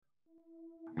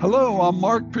Hello, I'm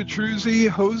Mark Petruzzi,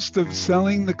 host of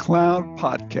Selling the Cloud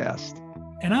podcast.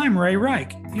 And I'm Ray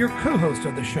Reich, your co-host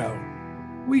of the show.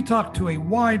 We talk to a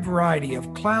wide variety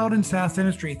of cloud and SaaS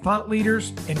industry thought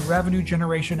leaders and revenue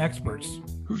generation experts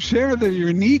who share their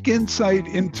unique insight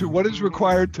into what is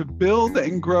required to build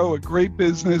and grow a great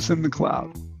business in the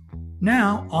cloud.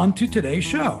 Now, on to today's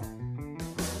show.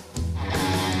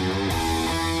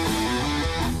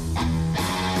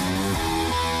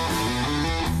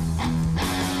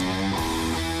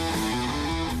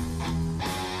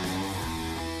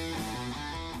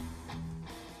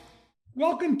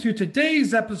 Welcome to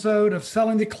today's episode of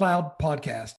Selling the Cloud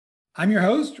podcast. I'm your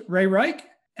host, Ray Reich,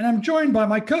 and I'm joined by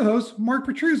my co-host, Mark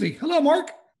Petruzzi. Hello, Mark.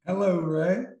 Hello,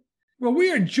 Ray. Well,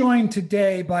 we are joined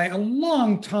today by a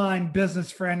longtime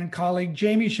business friend and colleague,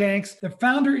 Jamie Shanks, the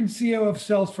founder and CEO of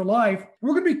Sales for Life.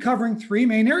 We're going to be covering three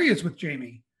main areas with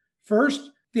Jamie. First,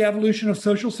 the evolution of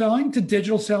social selling to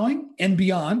digital selling and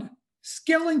beyond.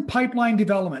 Scaling pipeline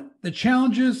development, the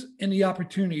challenges and the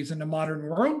opportunities in the modern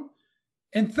world.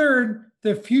 And third,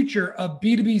 the future of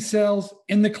B2B sales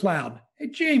in the cloud. Hey,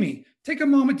 Jamie, take a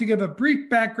moment to give a brief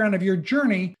background of your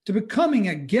journey to becoming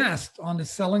a guest on the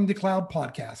Selling the Cloud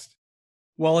podcast.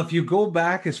 Well, if you go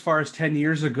back as far as 10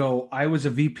 years ago, I was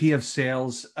a VP of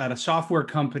sales at a software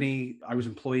company. I was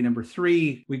employee number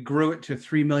 3. We grew it to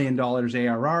 $3 million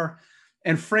ARR.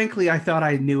 And frankly, I thought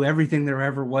I knew everything there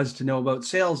ever was to know about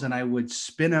sales, and I would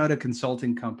spin out a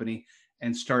consulting company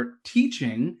and start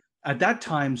teaching at that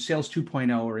time, Sales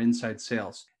 2.0 or inside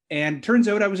sales. And turns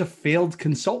out I was a failed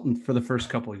consultant for the first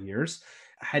couple of years.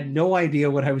 I had no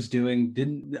idea what I was doing,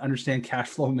 didn't understand cash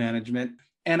flow management.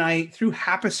 And I, through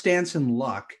happenstance and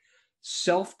luck,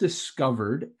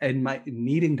 self-discovered and my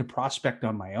needing to prospect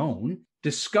on my own,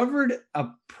 discovered a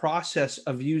process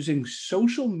of using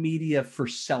social media for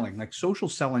selling, like social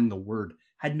selling, the word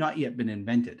had not yet been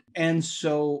invented. And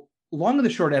so long and the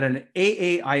short, at an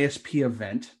AAISP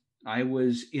event, I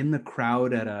was in the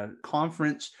crowd at a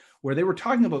conference where they were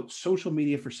talking about social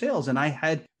media for sales. And I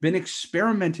had been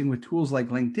experimenting with tools like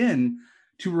LinkedIn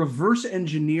to reverse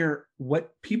engineer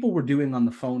what people were doing on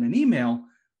the phone and email,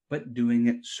 but doing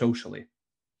it socially.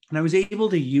 And I was able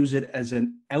to use it as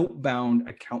an outbound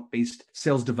account-based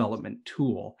sales development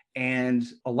tool. And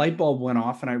a light bulb went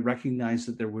off and I recognized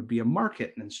that there would be a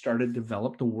market and started to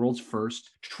develop the world's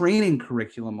first training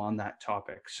curriculum on that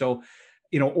topic. So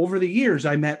over the years,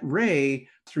 I met Ray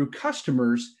through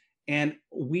customers, and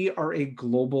we are a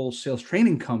global sales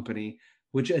training company,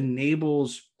 which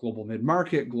enables global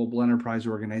mid-market, global enterprise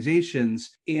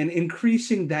organizations in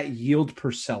increasing that yield per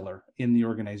seller in the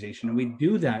organization. And we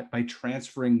do that by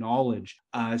transferring knowledge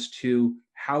as to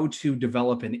how to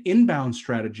develop an inbound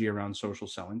strategy around social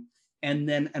selling, and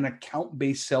then an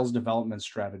account-based sales development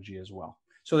strategy as well.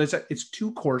 So it's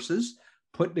 2 courses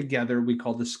put together, we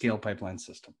call the Scale Pipeline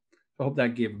System. I hope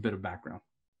that gave a bit of background.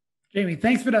 Jamie,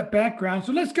 thanks for that background.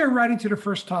 So let's go right into the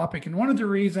first topic. And one of the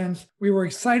reasons we were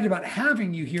excited about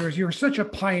having you here is you're such a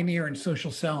pioneer in social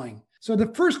selling. So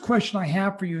the first question I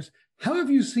have for you is, how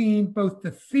have you seen both the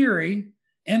theory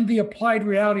and the applied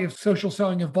reality of social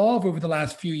selling evolve over the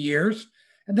last few years?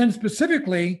 And then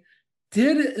specifically,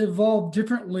 did it evolve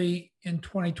differently in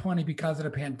 2020 because of the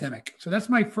pandemic? So that's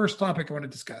my first topic I want to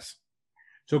discuss.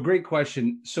 So great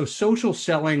question. So social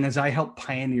selling, as I helped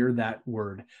pioneer that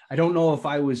word, I don't know if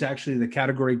I was actually the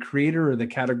category creator or the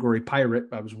category pirate.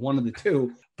 I was one of the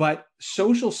two. But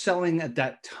social selling at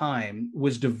that time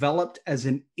was developed as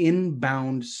an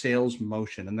inbound sales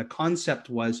motion. And the concept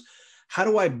was, how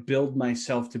do I build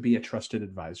myself to be a trusted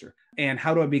advisor? And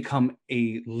how do I become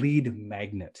a lead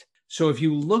magnet? So if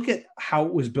you look at how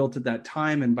it was built at that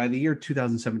time, and by the year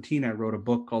 2017, I wrote a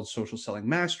book called Social Selling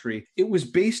Mastery. It was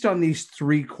based on these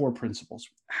 3 core principles.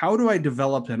 How do I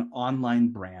develop an online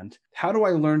brand? How do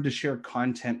I learn to share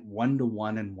content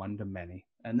one-to-one and one-to-many?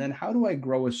 And then how do I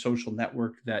grow a social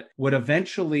network that would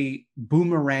eventually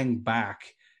boomerang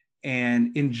back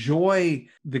and enjoy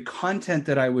the content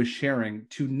that I was sharing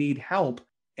to need help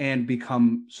and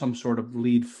become some sort of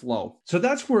lead flow? So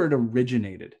that's where it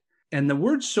originated. And the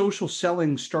word social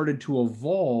selling started to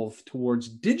evolve towards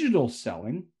digital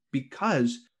selling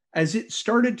because as it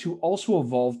started to also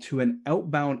evolve to an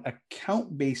outbound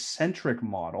account-based centric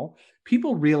model,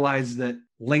 people realized that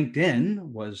LinkedIn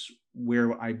was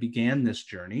where I began this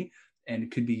journey, and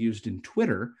it could be used in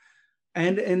Twitter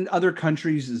and in other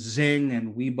countries, Zing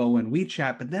and Weibo and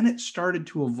WeChat. But then it started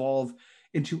to evolve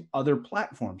into other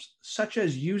platforms, such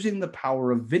as using the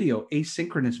power of video,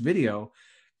 asynchronous video,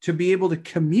 to be able to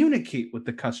communicate with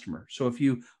the customer. So if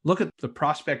you look at the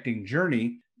prospecting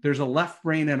journey, there's a left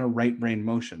brain and a right brain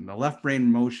motion. The left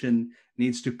brain motion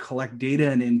needs to collect data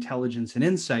and intelligence and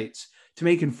insights to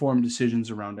make informed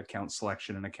decisions around account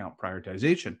selection and account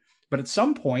prioritization. But at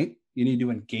some point, you need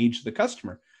to engage the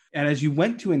customer. And as you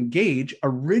went to engage,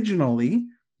 originally,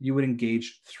 you would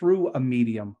engage through a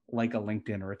medium like a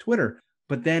LinkedIn or a Twitter.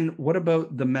 But then what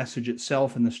about the message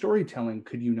itself and the storytelling?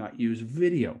 Could you not use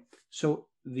video? So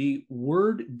the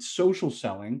word social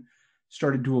selling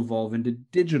started to evolve into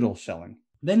digital selling.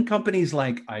 Then companies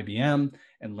like IBM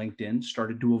and LinkedIn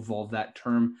started to evolve that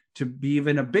term to be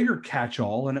even a bigger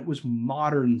catch-all, and it was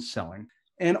modern selling.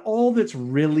 And all that's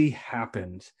really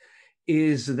happened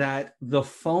is that the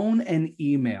phone and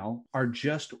email are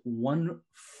just one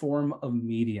form of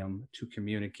medium to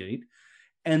communicate,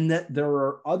 and that there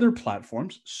are other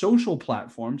platforms, social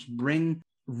platforms, bring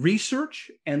research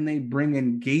and they bring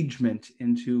engagement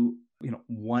into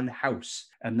one house.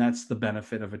 And that's the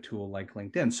benefit of a tool like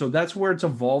LinkedIn. So that's where it's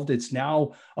evolved. It's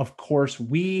now, of course,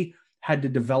 we had to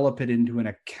develop it into an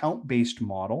account-based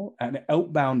model, an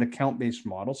outbound account-based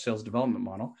model, sales development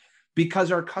model,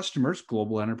 because our customers,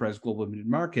 global enterprise, global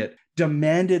mid-market,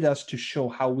 demanded us to show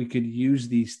how we could use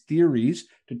these theories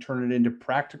to turn it into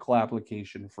practical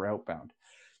application for outbound.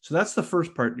 So that's the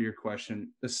first part of your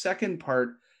question. The second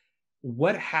part,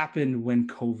 what happened when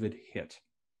COVID hit?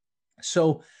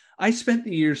 So I spent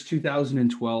the years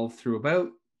 2012 through about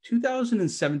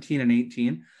 2017 and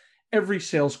 18. Every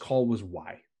sales call was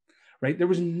why, right? There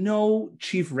was no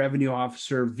chief revenue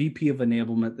officer, VP of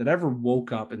enablement that ever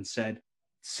woke up and said,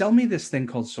 sell me this thing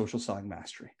called social selling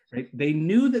mastery, right? They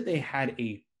knew that they had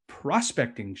a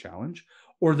prospecting challenge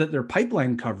or that their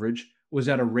pipeline coverage was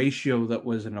at a ratio that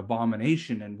was an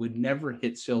abomination and would never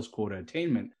hit sales quota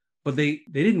attainment. But they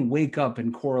didn't wake up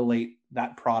and correlate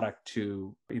that product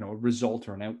to a result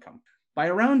or an outcome. By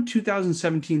around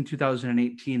 2017,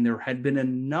 2018, there had been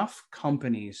enough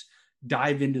companies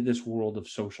dive into this world of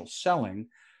social selling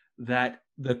that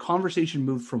the conversation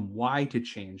moved from why to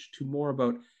change to more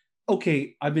about,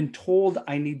 okay, I've been told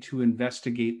I need to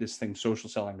investigate this thing, social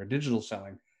selling or digital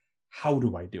selling. How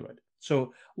do I do it?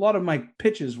 So a lot of my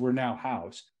pitches were now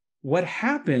hows. What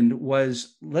happened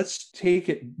was, let's take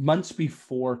it months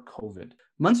before COVID.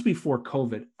 Months before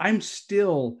COVID, I'm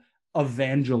still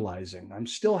evangelizing. I'm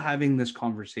still having this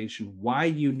conversation, why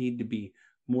you need to be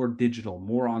more digital,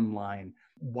 more online.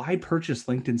 Why purchase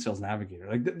LinkedIn Sales Navigator?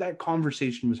 Like that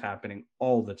conversation was happening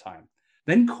all the time.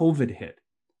 Then COVID hit.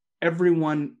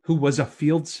 Everyone who was a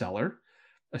field seller,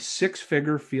 a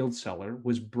six-figure field seller,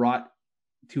 was brought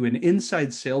to an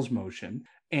inside sales motion.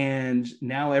 And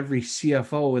now every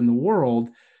CFO in the world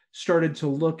started to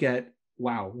look at,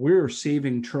 wow, we're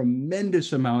saving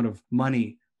tremendous amount of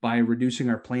money by reducing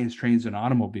our planes, trains, and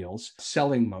automobiles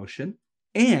selling motion.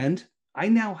 And I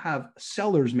now have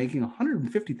sellers making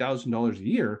 $150,000 a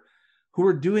year who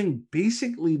are doing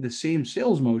basically the same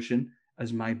sales motion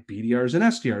as my BDRs and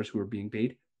SDRs who are being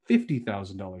paid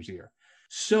 $50,000 a year.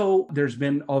 So there's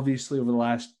been obviously over the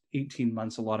last 18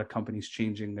 months, a lot of companies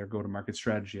changing their go-to-market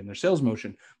strategy and their sales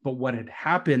motion. But what had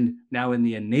happened now in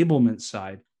the enablement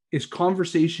side is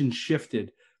conversation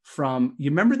shifted from, you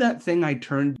remember that thing I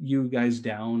turned you guys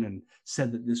down and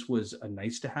said that this was a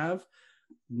nice to have?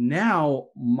 Now,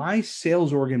 my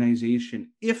sales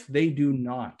organization, if they do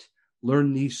not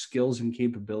learn these skills and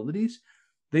capabilities,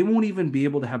 they won't even be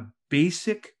able to have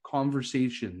basic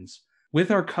conversations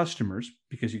with our customers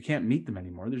because you can't meet them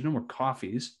anymore. There's no more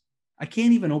coffees. I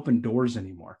can't even open doors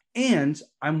anymore. And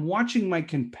I'm watching my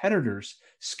competitors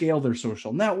scale their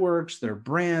social networks, their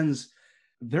brands.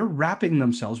 They're wrapping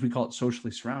themselves, we call it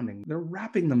socially surrounding. They're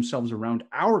wrapping themselves around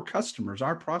our customers,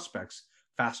 our prospects,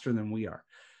 faster than we are.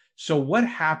 So what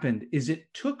happened is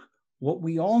it took what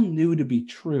we all knew to be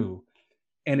true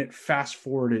and it fast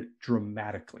forwarded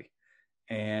dramatically.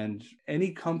 And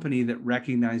any company that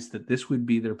recognized that this would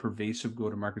be their pervasive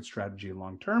go-to-market strategy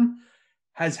long-term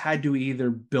has had to either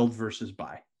build versus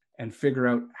buy and figure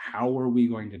out how are we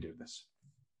going to do this.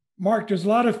 Mark, there's a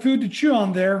lot of food to chew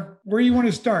on there. Where do you want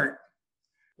to start?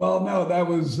 Well, no, that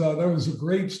was a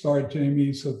great start,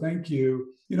 Jamie. So thank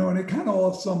you. And it kind of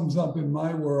all sums up in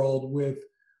my world with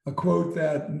a quote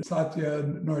that Satya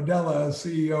Nadella,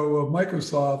 CEO of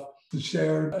Microsoft,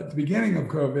 shared at the beginning of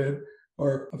COVID,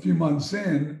 or a few months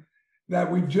in, that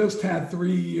we've just had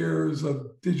 3 years of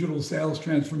digital sales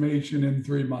transformation in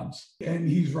 3 months. And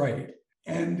he's right.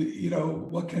 And,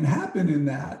 what can happen in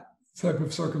that type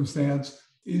of circumstance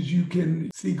is you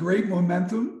can see great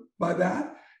momentum by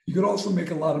that. You could also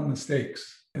make a lot of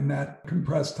mistakes in that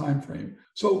compressed time frame.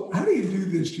 So how do you do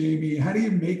this, Jamie? How do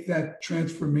you make that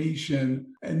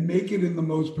transformation and make it in the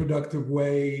most productive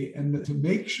way, and to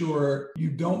make sure you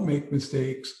don't make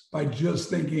mistakes by just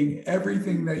thinking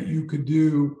everything that you could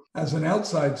do as an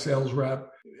outside sales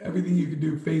rep, everything you could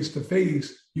do face to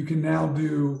face, you can now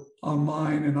do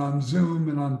online and on Zoom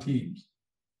and on Teams.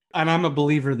 And I'm a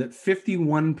believer that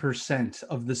 51%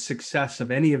 of the success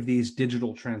of any of these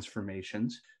digital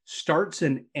transformations starts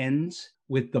and ends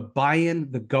with the buy-in,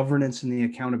 the governance, and the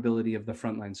accountability of the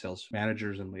frontline sales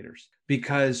managers and leaders.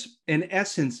 Because in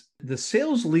essence, the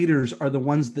sales leaders are the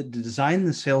ones that design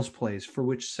the sales plays for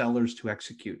which sellers to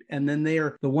execute. And then they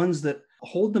are the ones that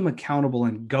hold them accountable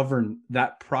and govern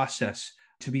that process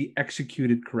to be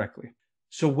executed correctly.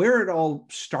 So where it all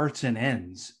starts and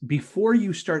ends, before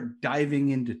you start diving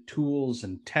into tools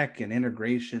and tech and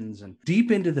integrations and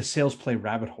deep into the sales play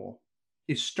rabbit hole,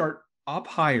 is start up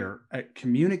higher at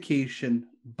communication,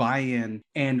 buy-in,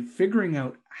 and figuring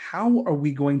out how are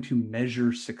we going to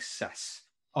measure success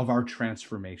of our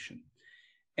transformation.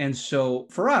 And so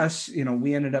for us,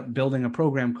 we ended up building a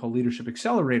program called Leadership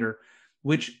Accelerator,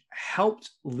 which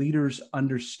helped leaders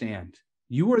understand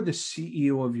you are the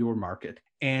CEO of your market,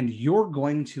 and you're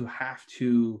going to have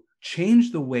to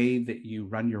change the way that you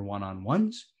run your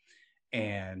one-on-ones,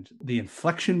 and the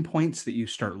inflection points that you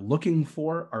start looking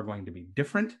for are going to be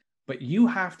different, but you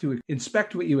have to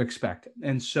inspect what you expect.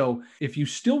 And so if you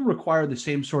still require the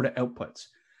same sort of outputs,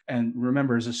 and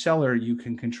remember, as a seller, you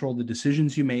can control the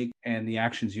decisions you make and the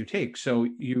actions you take. So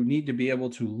you need to be able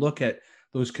to look at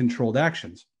those controlled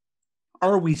actions.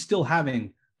 Are we still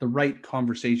having the right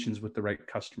conversations with the right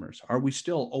customers? Are we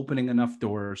still opening enough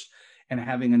doors and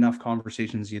having enough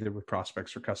conversations either with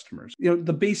prospects or customers?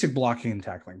 The basic blocking and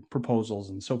tackling, proposals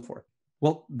and so forth.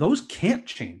 Well, those can't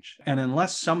change. And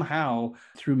unless somehow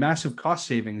through massive cost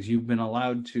savings, you've been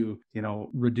allowed to,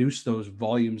 reduce those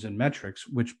volumes and metrics,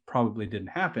 which probably didn't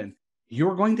happen,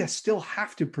 you're going to still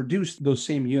have to produce those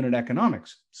same unit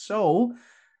economics. So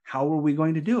how are we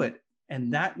going to do it?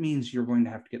 And that means you're going to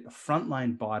have to get the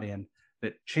frontline bought in,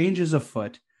 that change is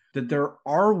afoot, that there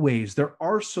are ways, there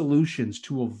are solutions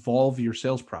to evolve your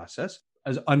sales process,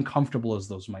 as uncomfortable as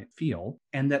those might feel.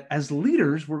 And that as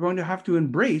leaders, we're going to have to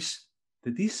embrace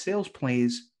that these sales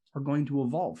plays are going to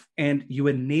evolve. And you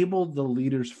enable the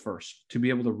leaders first to be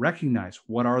able to recognize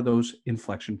what are those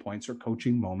inflection points or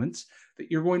coaching moments that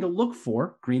you're going to look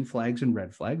for, green flags and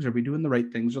red flags. Are we doing the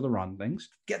right things or the wrong things?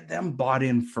 Get them bought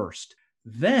in first.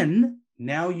 Then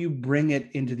now you bring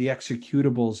it into the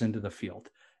executables into the field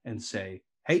and say,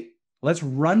 hey, let's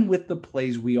run with the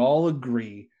plays we all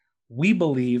agree we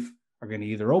believe are going to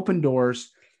either open doors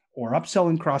or upsell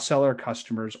and cross-sell our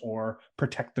customers or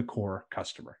protect the core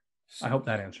customer. I hope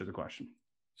that answered the question.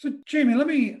 So Jamie, let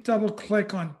me double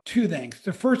click on two things.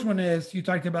 The first one is you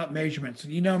talked about measurements.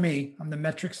 And you know me, I'm the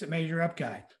metrics that measure up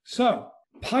guy. So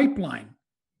pipeline.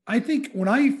 I think when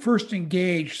I first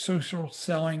engaged social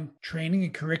selling training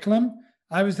and curriculum,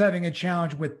 I was having a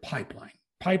challenge with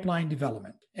pipeline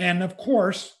development. And of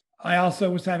course, I also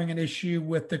was having an issue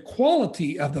with the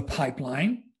quality of the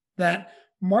pipeline that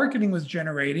marketing was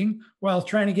generating while I was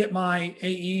trying to get my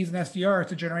AEs and SDRs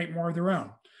to generate more of their own.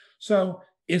 So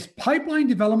is pipeline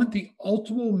development the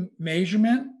ultimate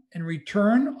measurement and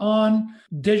return on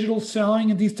digital selling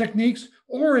and these techniques,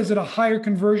 or is it a higher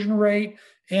conversion rate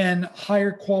and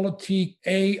higher quality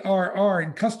ARR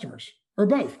in customers, or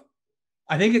both?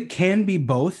 I think it can be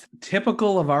both.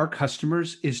 Typical of our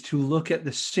customers is to look at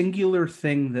the singular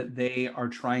thing that they are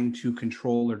trying to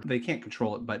control, or they can't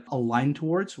control it, but align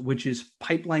towards, which is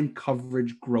pipeline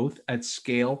coverage growth at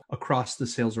scale across the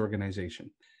sales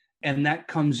organization. And that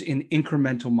comes in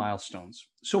incremental milestones.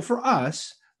 So for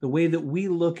us, the way that we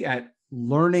look at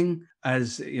learning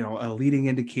as a leading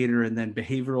indicator, and then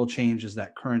behavioral change as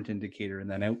that current indicator, and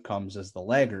then outcomes as the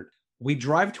laggard, we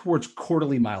drive towards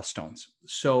quarterly milestones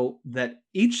so that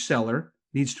each seller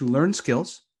needs to learn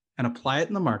skills and apply it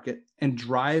in the market and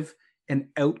drive an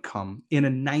outcome in a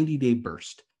 90-day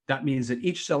burst. That means that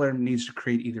each seller needs to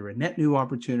create either a net new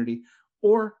opportunity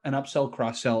or an upsell,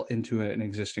 cross-sell into an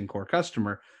existing core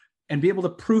customer and be able to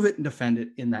prove it and defend it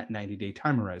in that 90-day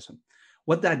time horizon.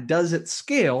 What that does at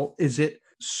scale is it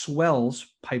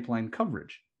swells pipeline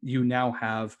coverage. You now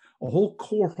have a whole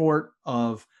cohort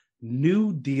of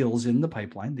new deals in the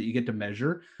pipeline that you get to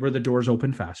measure where the doors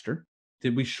open faster.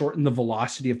 Did we shorten the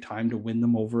velocity of time to win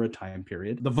them over a time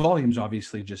period? The volumes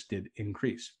obviously just did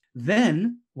increase.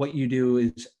 Then what you do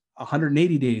is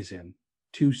 180 days in,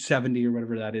 270 or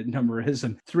whatever that number is,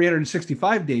 and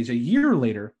 365 days, a year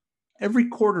later, every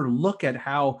quarter look at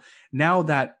how now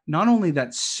that not only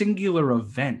that singular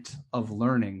event of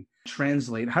learning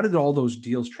translate, how did all those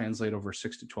deals translate over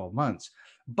 6 to 12 months?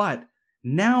 But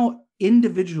now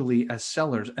individually as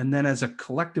sellers, and then as a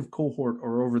collective cohort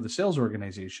or over the sales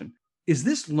organization, is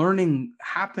this learning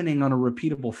happening on a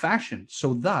repeatable fashion?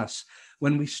 So thus,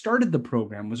 when we started the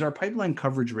program, was our pipeline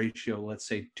coverage ratio, let's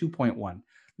say 2.1.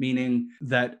 meaning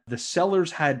that the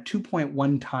sellers had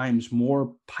 2.1 times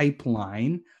more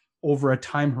pipeline over a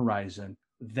time horizon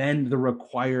than the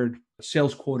required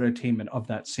sales quota attainment of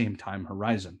that same time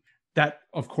horizon. That,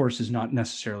 of course, is not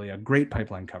necessarily a great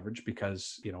pipeline coverage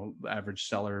because, the average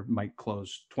seller might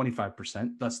close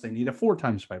 25%, thus they need a 4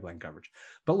 times pipeline coverage.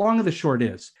 But long of the short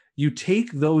is, you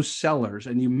take those sellers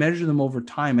and you measure them over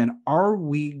time, and are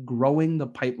we growing the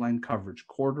pipeline coverage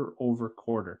quarter over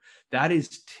quarter? That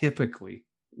is typically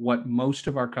what most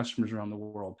of our customers around the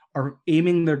world are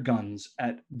aiming their guns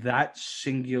at, that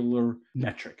singular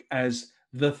metric as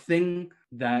the thing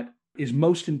that is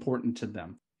most important to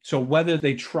them. So whether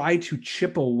they try to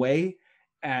chip away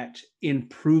at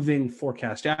improving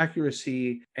forecast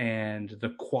accuracy and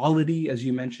the quality, as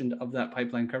you mentioned, of that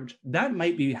pipeline coverage, that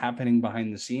might be happening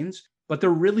behind the scenes, but they're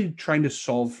really trying to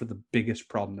solve for the biggest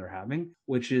problem they're having,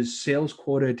 which is sales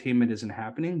quota attainment isn't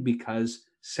happening because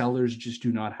sellers just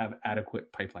do not have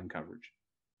adequate pipeline coverage.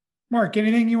 Mark,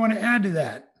 anything you want to add to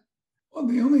that? Well,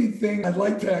 the only thing I'd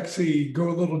like to actually go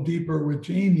a little deeper with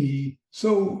Jamie.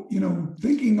 So,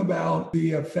 thinking about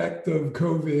the effect of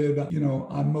COVID,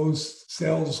 on most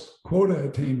sales quota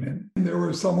attainment, and there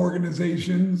were some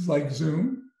organizations like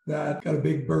Zoom that got a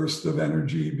big burst of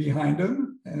energy behind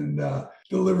them and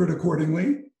delivered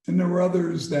accordingly. And there were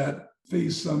others that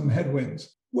faced some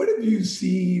headwinds. What have you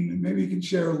seen? Maybe you can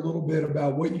share a little bit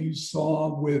about what you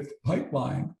saw with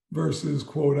pipeline versus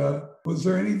quota. Was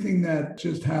there anything that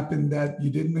just happened that you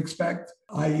didn't expect,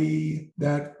 i.e.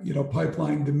 that,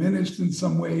 pipeline diminished in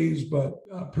some ways,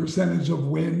 but percentage of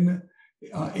win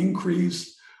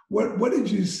increased? What did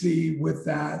you see with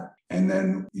that? And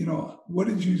then, what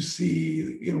did you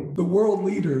see, the world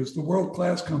leaders, the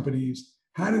world-class companies,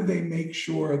 how did they make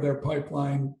sure their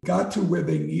pipeline got to where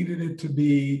they needed it to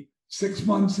be 6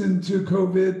 months into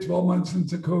COVID, 12 months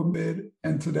into COVID,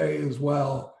 and today as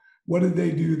well? What did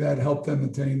they do that helped them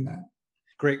attain that?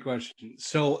 Great question.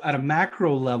 So at a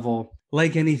macro level,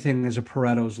 like anything, there's a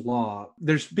Pareto's law.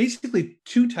 There's basically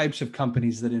 2 types of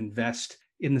companies that invest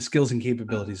in the skills and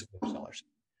capabilities of their sellers.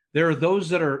 There are those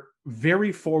that are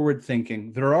very forward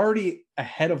thinking. They're already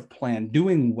ahead of plan,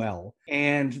 doing well,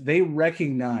 and they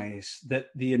recognize that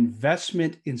the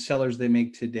investment in sellers they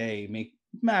make today make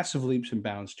massive leaps and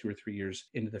bounds 2 or 3 years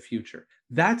into the future.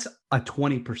 That's a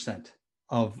 20%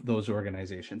 of those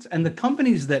organizations. And the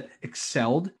companies that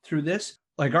excelled through this,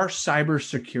 like our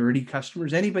cybersecurity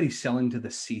customers, anybody selling to the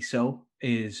CISO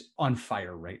is on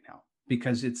fire right now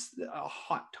because it's a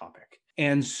hot topic.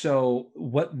 And so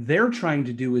what they're trying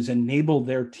to do is enable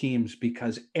their teams,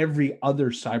 because every other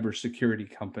cybersecurity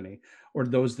company, or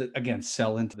those that, again,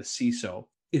 sell into the CISO,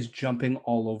 is jumping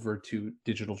all over to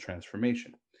digital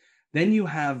transformation. Then you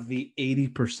have the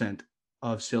 80%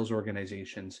 of sales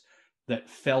organizations that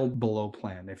fell below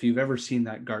plan. If you've ever seen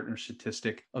that Gartner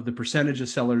statistic of the percentage of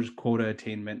sellers quota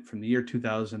attainment from the year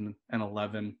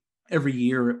 2011, every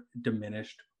year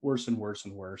diminished, worse and worse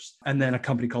and worse. And then a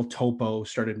company called Topo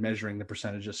started measuring the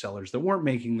percentage of sellers that weren't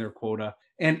making their quota.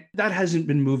 And that hasn't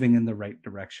been moving in the right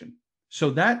direction.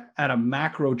 So that, at a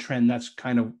macro trend, that's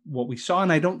kind of what we saw.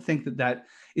 And I don't think that that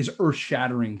is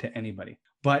earth-shattering to anybody.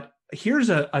 But here's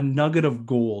a nugget of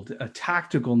gold, a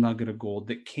tactical nugget of gold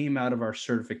that came out of our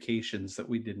certifications that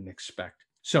we didn't expect.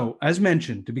 So as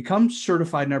mentioned, to become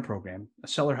certified in our program, a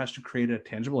seller has to create a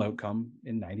tangible outcome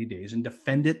in 90 days and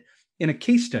defend it in a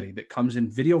case study that comes in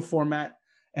video format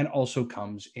and also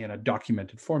comes in a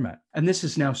documented format. And this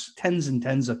is now tens and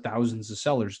tens of thousands of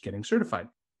sellers getting certified.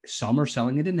 Some are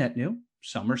selling into net new,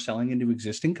 some are selling into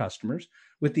existing customers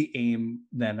with the aim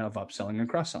then of upselling and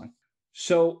cross-selling.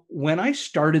 So when I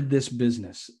started this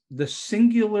business, the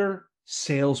singular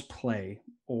sales play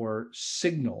or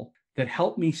signal that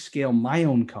helped me scale my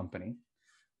own company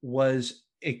was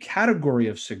a category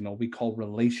of signal we call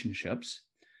relationships.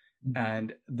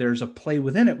 And there's a play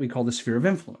within it we call the sphere of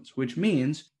influence, which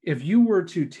means if you were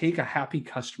to take a happy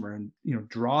customer and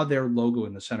draw their logo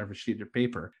in the center of a sheet of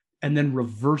paper and then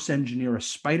reverse engineer a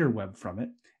spider web from it,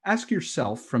 ask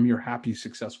yourself, from your happy,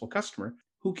 successful customer,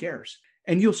 who cares?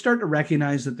 And you'll start to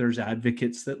recognize that there's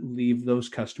advocates that leave those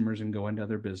customers and go into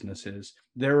other businesses.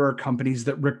 There are companies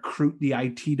that recruit the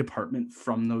IT department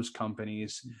from those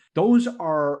companies. Those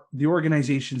are the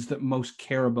organizations that most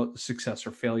care about the success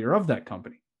or failure of that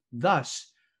company.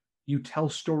 Thus, you tell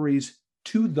stories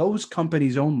to those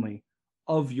companies only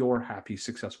of your happy,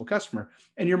 successful customer,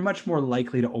 and you're much more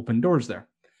likely to open doors there.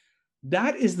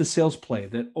 That is the sales play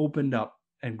that opened up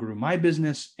and grew my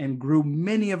business and grew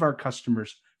many of our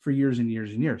customers for years and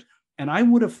years and years. And I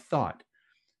would have thought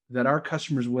that our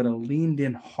customers would have leaned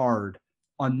in hard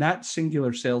on that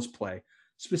singular sales play,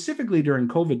 specifically during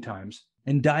COVID times,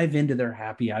 and dive into their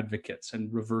happy advocates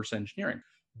and reverse engineering.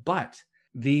 But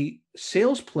the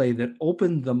sales play that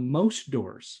opened the most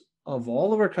doors of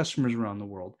all of our customers around the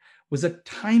world was a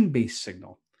time-based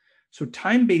signal. So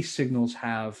time-based signals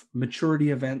have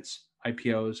maturity events,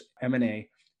 IPOs, M&A,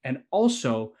 and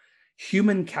also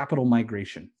human capital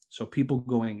migration. So people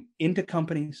going into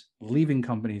companies, leaving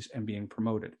companies, and being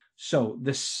promoted. So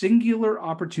the singular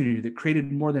opportunity that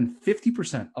created more than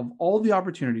 50% of all the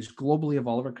opportunities globally of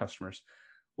all of our customers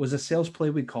was a sales play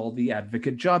we call the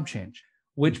advocate job change,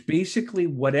 which basically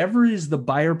whatever is the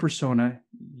buyer persona,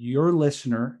 your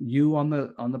listener, you on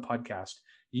the podcast,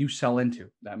 you sell into.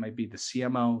 That might be the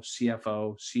CMO,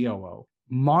 CFO, COO.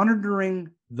 Monitoring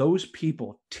those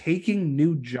people taking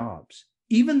new jobs,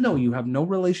 even though you have no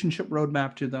relationship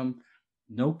roadmap to them,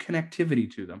 no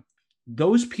connectivity to them.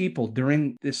 Those people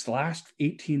during this last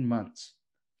 18 months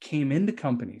came into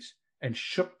companies and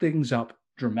shook things up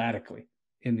dramatically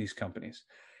in these companies.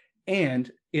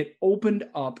 And it opened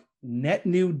up net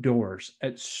new doors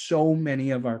at so many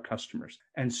of our customers.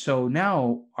 And so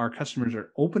now our customers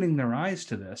are opening their eyes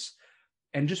to this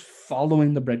and just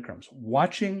following the breadcrumbs,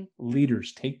 watching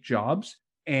leaders take jobs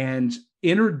and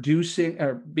introducing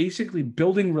or basically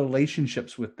building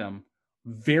relationships with them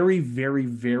very, very,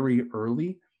 very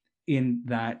early in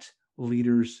that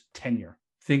leader's tenure,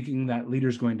 thinking that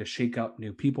leader's going to shake up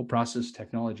new people, process,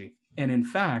 technology. And in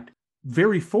fact,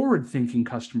 very forward-thinking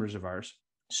customers of ours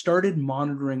started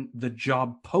monitoring the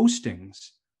job postings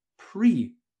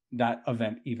pre that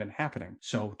event even happening.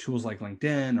 So tools like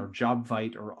LinkedIn or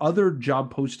JobVite or other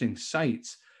job posting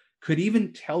sites could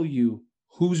even tell you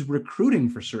who's recruiting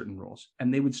for certain roles.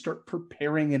 And they would start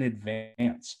preparing in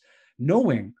advance,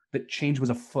 knowing that change was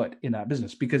afoot in that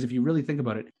business. Because if you really think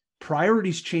about it,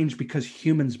 priorities change because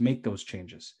humans make those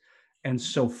changes. And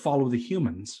so follow the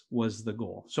humans was the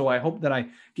goal. So I hope that I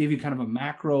gave you kind of a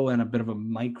macro and a bit of a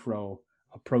micro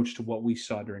approach to what we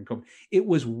saw during COVID. It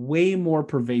was way more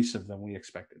pervasive than we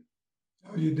expected.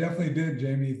 Oh, you definitely did,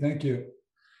 Jamie. Thank you.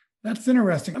 That's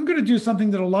interesting. I'm going to do something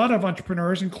that a lot of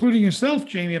entrepreneurs, including yourself,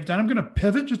 Jamie, have done. I'm going to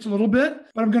pivot just a little bit,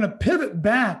 but I'm going to pivot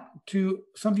back to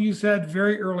something you said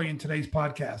very early in today's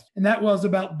podcast. And that was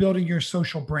about building your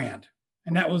social brand.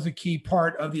 And that was a key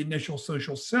part of the initial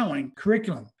social selling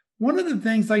curriculum. One of the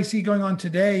things I see going on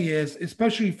today is,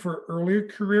 especially for earlier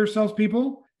career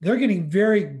salespeople, they're getting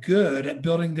very good at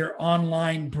building their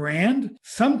online brand,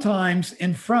 sometimes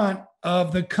in front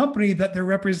of the company that they're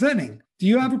representing. Do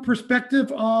you have a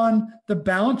perspective on the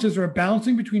balance? Is there a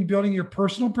balancing between building your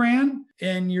personal brand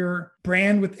and your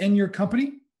brand within your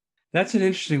company? That's an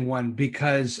interesting one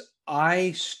because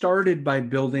I started by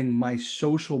building my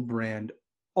social brand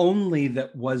only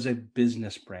that was a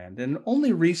business brand. And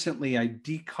only recently I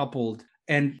decoupled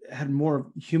and had more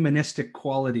humanistic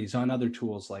qualities on other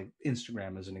tools like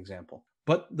Instagram as an example.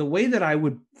 But the way that I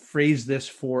would phrase this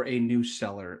for a new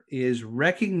seller is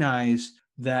recognize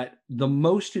that the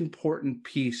most important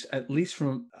piece, at least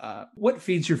from what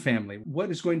feeds your family, what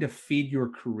is going to feed your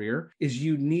career, is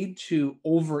you need to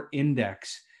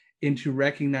over-index into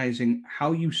recognizing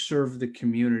how you serve the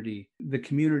community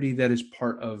that is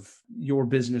part of your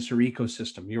business or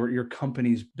ecosystem, your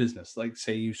company's business. Like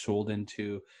say you sold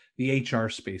into the HR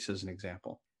space as an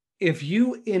example. If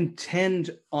you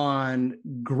intend on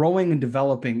growing and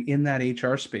developing in that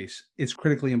HR space, it's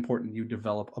critically important you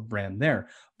develop a brand there.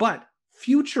 But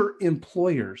future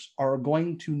employers are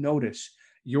going to notice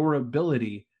your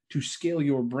ability to scale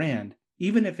your brand,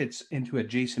 even if it's into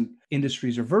adjacent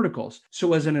industries or verticals.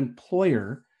 So as an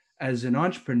employer, as an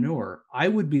entrepreneur, I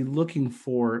would be looking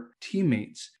for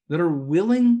teammates that are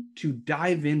willing to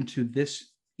dive into this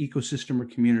ecosystem or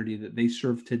community that they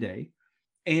serve today,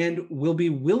 and will be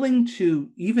willing to,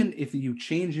 even if you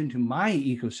change into my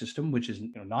ecosystem, which is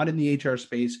not in the HR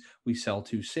space, we sell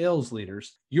to sales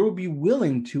leaders, you'll be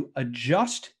willing to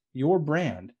adjust your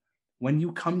brand when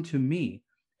you come to me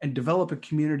and develop a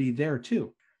community there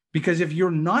too. Because if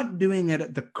you're not doing it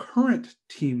at the current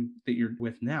team that you're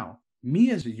with now,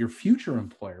 me as your future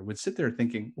employer would sit there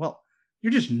thinking, well,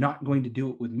 you're just not going to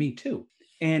do it with me too.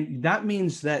 And that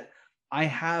means that I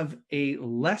have a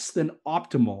less than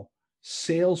optimal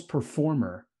sales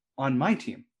performer on my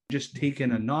team. Just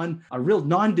taken a real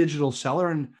non-digital seller,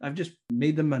 and I've just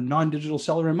made them a non-digital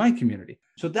seller in my community.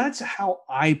 So that's how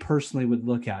I personally would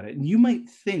look at it. And you might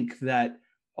think that,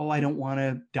 I don't want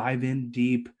to dive in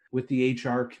deep with the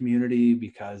HR community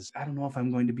because I don't know if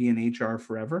I'm going to be in HR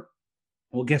forever.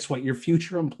 Well, guess what? Your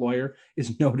future employer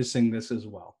is noticing this as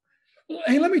well.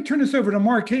 Hey, let me turn this over to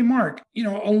Mark. Hey, Mark,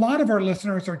 a lot of our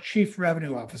listeners are chief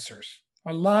revenue officers.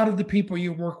 A lot of the people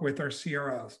you work with are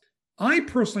CROs. I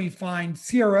personally find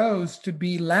CROs to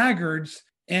be laggards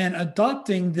and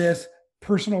adopting this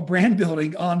personal brand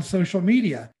building on social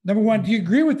media. Number one, do you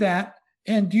agree with that?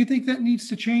 And do you think that needs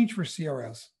to change for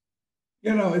CROs?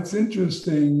 It's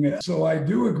interesting. So I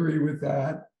do agree with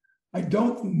that. I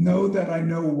don't know that I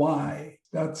know why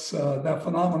that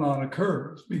phenomenon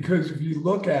occurs, because if you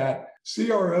look at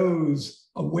CROs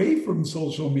away from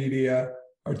social media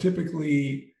are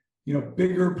typically,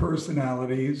 bigger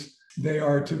personalities. They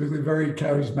are typically very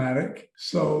charismatic.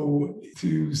 So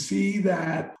to see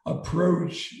that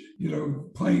approach,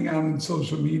 playing out in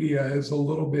social media is a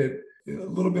little bit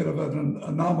of an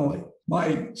anomaly.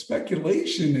 My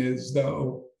speculation is,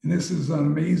 though, and this is an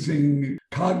amazing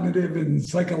cognitive and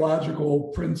psychological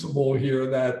principle here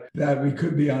that we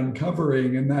could be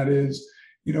uncovering, and that is,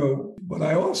 what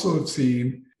I also have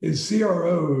seen is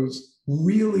CROs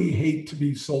really hate to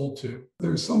be sold to.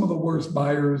 They're some of the worst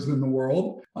buyers in the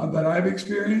world that I've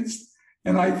experienced.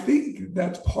 And I think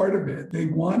that's part of it. They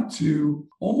want to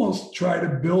almost try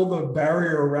to build a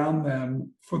barrier around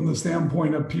them from the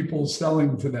standpoint of people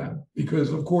selling to them.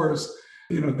 Because, of course,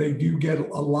 they do get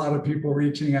a lot of people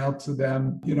reaching out to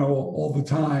them, all the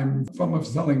time from a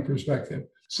selling perspective.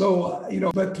 So,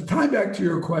 but to tie back to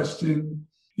your question,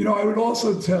 I would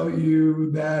also tell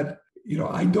you that,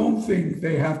 I don't think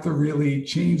they have to really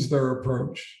change their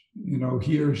approach,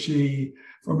 he or she,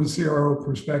 from a CRO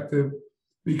perspective,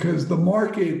 because the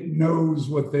market knows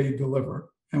what they deliver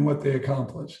and what they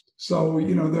accomplish. So,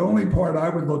 the only part I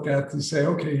would look at to say,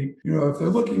 okay, if they're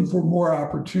looking for more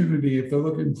opportunity, if they're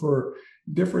looking for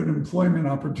different employment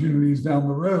opportunities down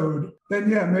the road, then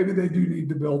yeah, maybe they do need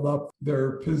to build up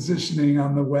their positioning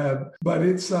on the web. But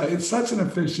it's such an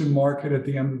efficient market at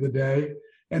the end of the day.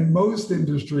 And most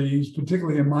industries,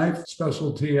 particularly in my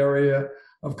specialty area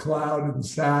of cloud and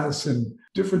SaaS and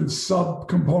different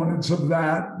subcomponents of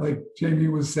that, like Jamie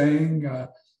was saying,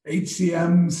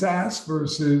 HCM SaaS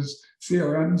versus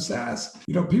CRM SaaS,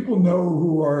 people know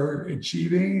who are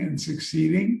achieving and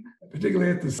succeeding,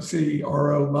 particularly at the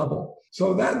CRO level.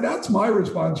 So that's my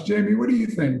response. Jamie, what do you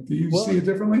think? Do you see it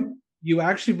differently? You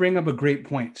actually bring up a great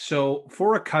point. So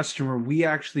for a customer, we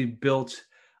actually built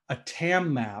a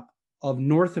TAM map of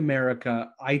North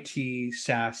America IT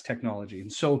SaaS technology.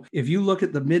 And so if you look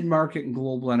at the mid-market and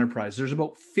global enterprise, there's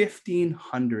about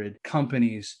 1,500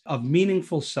 companies of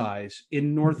meaningful size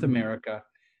in North America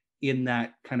in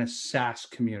that kind of SaaS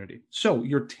community. So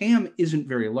your TAM isn't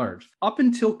very large. Up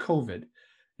until COVID,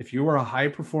 if you were a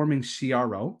high-performing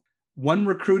CRO, one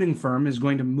recruiting firm is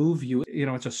going to move you,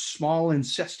 it's a small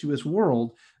incestuous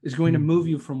world, is going to move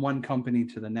you from one company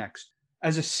to the next.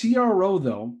 As a CRO,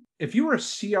 though, if you were a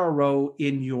CRO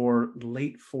in your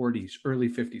late 40s, early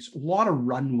 50s, a lot of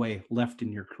runway left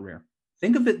in your career.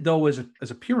 Think of it, though, as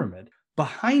a pyramid.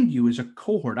 Behind you is a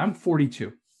cohort. I'm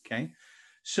 42, okay?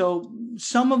 So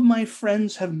some of my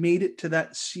friends have made it to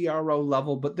that CRO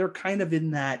level, but they're kind of in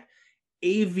that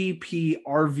AVP,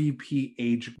 RVP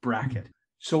age bracket.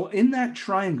 So in that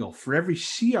triangle, for every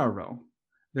CRO,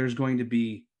 there's going to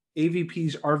be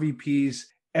AVPs, RVPs,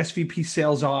 SVP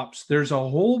sales ops. There's a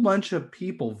whole bunch of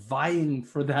people vying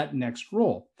for that next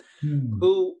role.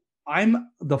 Who I'm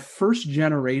the first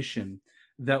generation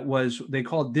that was, they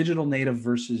call it digital native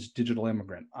versus digital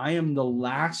immigrant. I am the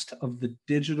last of the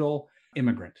digital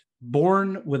immigrant,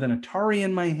 born with an Atari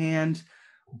in my hand,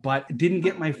 but didn't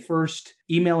get my first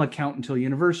email account until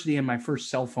university and my first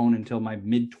cell phone until my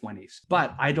mid-20s.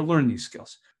 But I had to learn these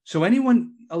skills. So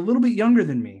anyone a little bit younger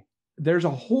than me, there's a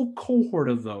whole cohort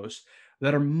of those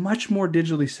that are much more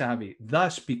digitally savvy.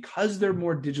 Thus, because they're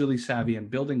more digitally savvy and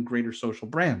building greater social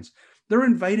brands, they're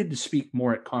invited to speak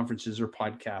more at conferences or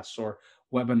podcasts or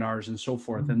webinars and so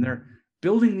forth. And they're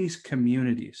building these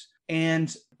communities.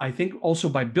 And I think also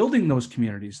by building those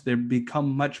communities, they become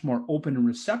much more open and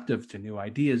receptive to new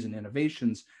ideas and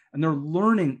innovations, and they're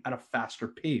learning at a faster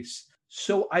pace.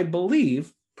 So I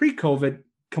believe pre-COVID,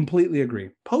 completely agree.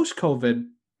 Post-COVID,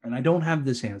 and I don't have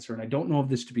this answer, and I don't know if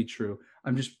this to be true,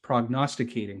 I'm just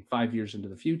prognosticating 5 years into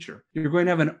the future. You're going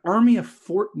to have an army of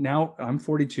now I'm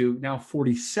 42, now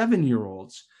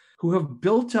 47-year-olds who have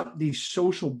built up these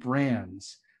social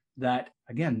brands that,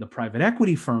 again, the private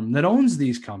equity firm that owns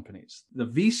these companies, the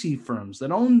VC firms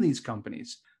that own these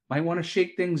companies might want to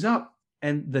shake things up.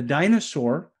 And the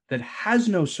dinosaur that has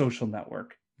no social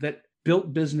network, that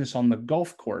built business on the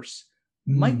golf course,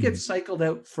 might get cycled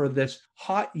out for this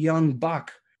hot young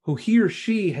buck who he or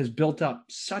she has built up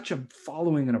such a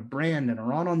following and a brand and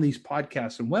are on these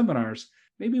podcasts and webinars.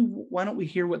 Maybe why don't we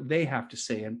hear what they have to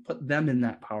say and put them in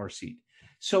that power seat?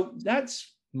 So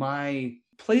that's my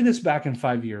play this back in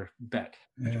 5 year bet.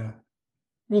 Yeah.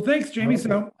 Well, thanks, Jamie.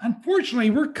 So unfortunately,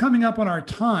 we're coming up on our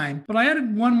time, but I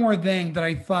added one more thing that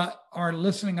I thought our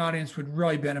listening audience would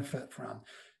really benefit from.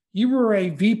 You were a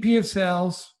VP of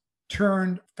sales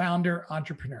turned founder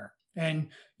entrepreneur, and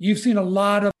you've seen a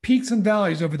lot of peaks and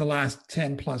valleys over the last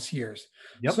 10 plus years.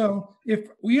 Yep. So if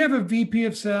we have a VP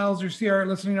of sales or CR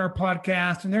listening to our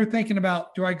podcast and they're thinking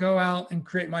about, do I go out and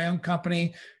create my own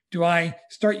company? Do I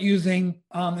start using,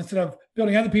 instead of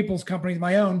building other people's companies,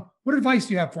 my own? What advice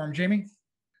do you have for them, Jamie?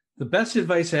 The best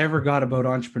advice I ever got about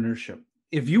entrepreneurship,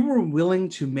 if you were willing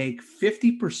to make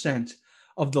 50%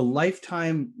 of the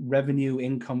lifetime revenue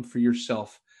income for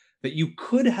yourself that you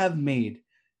could have made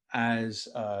as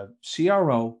a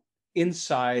CRO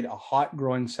inside a hot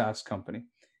growing SaaS company,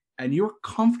 and you're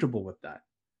comfortable with that,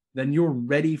 then you're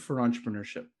ready for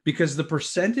entrepreneurship. Because the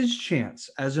percentage chance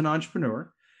as an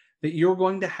entrepreneur that you're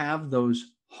going to have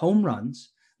those home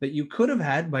runs that you could have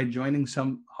had by joining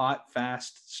some hot,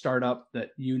 fast startup that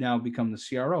you now become the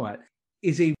CRO at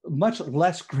is a much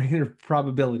less greater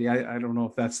probability. I don't know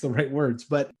if that's the right words,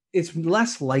 but it's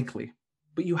less likely.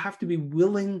 But you have to be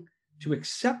willing to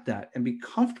accept that and be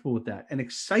comfortable with that and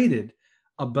excited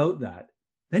about that.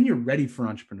 Then you're ready for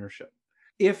entrepreneurship.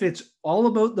 If it's all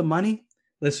about the money,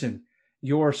 listen,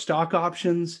 your stock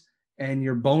options and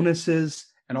your bonuses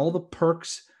and all the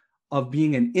perks of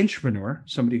being an intrapreneur,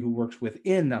 somebody who works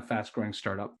within a fast-growing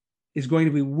startup, is going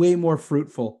to be way more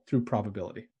fruitful through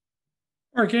probability.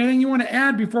 Mark, anything you want to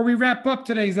add before we wrap up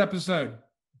today's episode?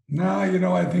 No,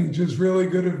 I think just really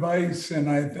good advice. And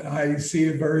I see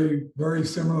it very, very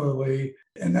similarly.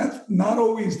 And that's not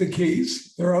always the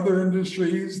case. There are other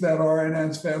industries that aren't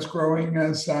as fast growing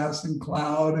as SaaS and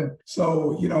cloud. And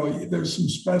so, there's some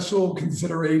special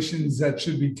considerations that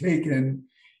should be taken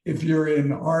if you're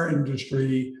in our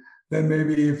industry than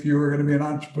maybe if you were going to be an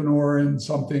entrepreneur in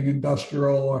something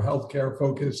industrial or healthcare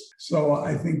focused. So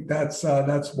I think that's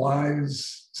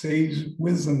wise, sage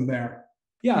wisdom there.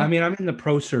 Yeah, I mean, I'm in the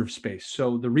pro serve space.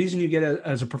 So the reason you get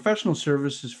as a professional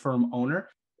services firm owner,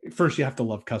 first you have to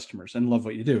love customers and love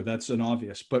what you do. That's an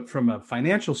obvious. But from a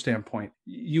financial standpoint,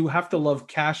 you have to love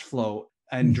cash flow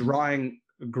and drawing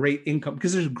great income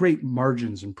because there's great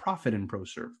margins and profit in pro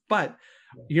serve. But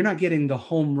you're not getting the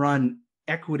home run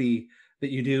equity that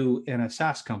you do in a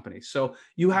SaaS company. So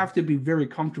you have to be very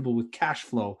comfortable with cash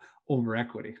flow over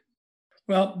equity.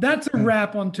 Well, that's a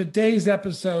wrap on today's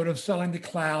episode of Selling the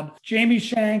Cloud. Jamie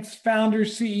Shanks, founder,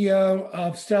 CEO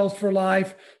of Sales for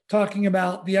Life, talking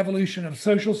about the evolution of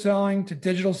social selling to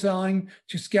digital selling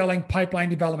to scaling pipeline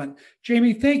development.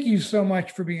 Jamie, thank you so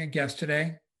much for being a guest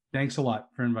today. Thanks a lot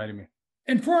for inviting me.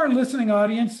 And for our listening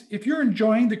audience, if you're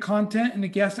enjoying the content and the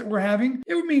guests that we're having,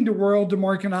 it would mean the world to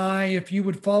Mark and I if you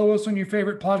would follow us on your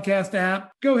favorite podcast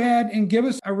app. Go ahead and give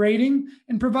us a rating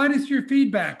and provide us your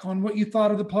feedback on what you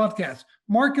thought of the podcast.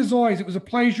 Mark, as always, it was a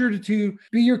pleasure to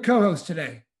be your co-host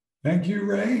today. Thank you,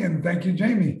 Ray, and thank you,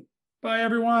 Jamie. Bye,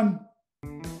 everyone.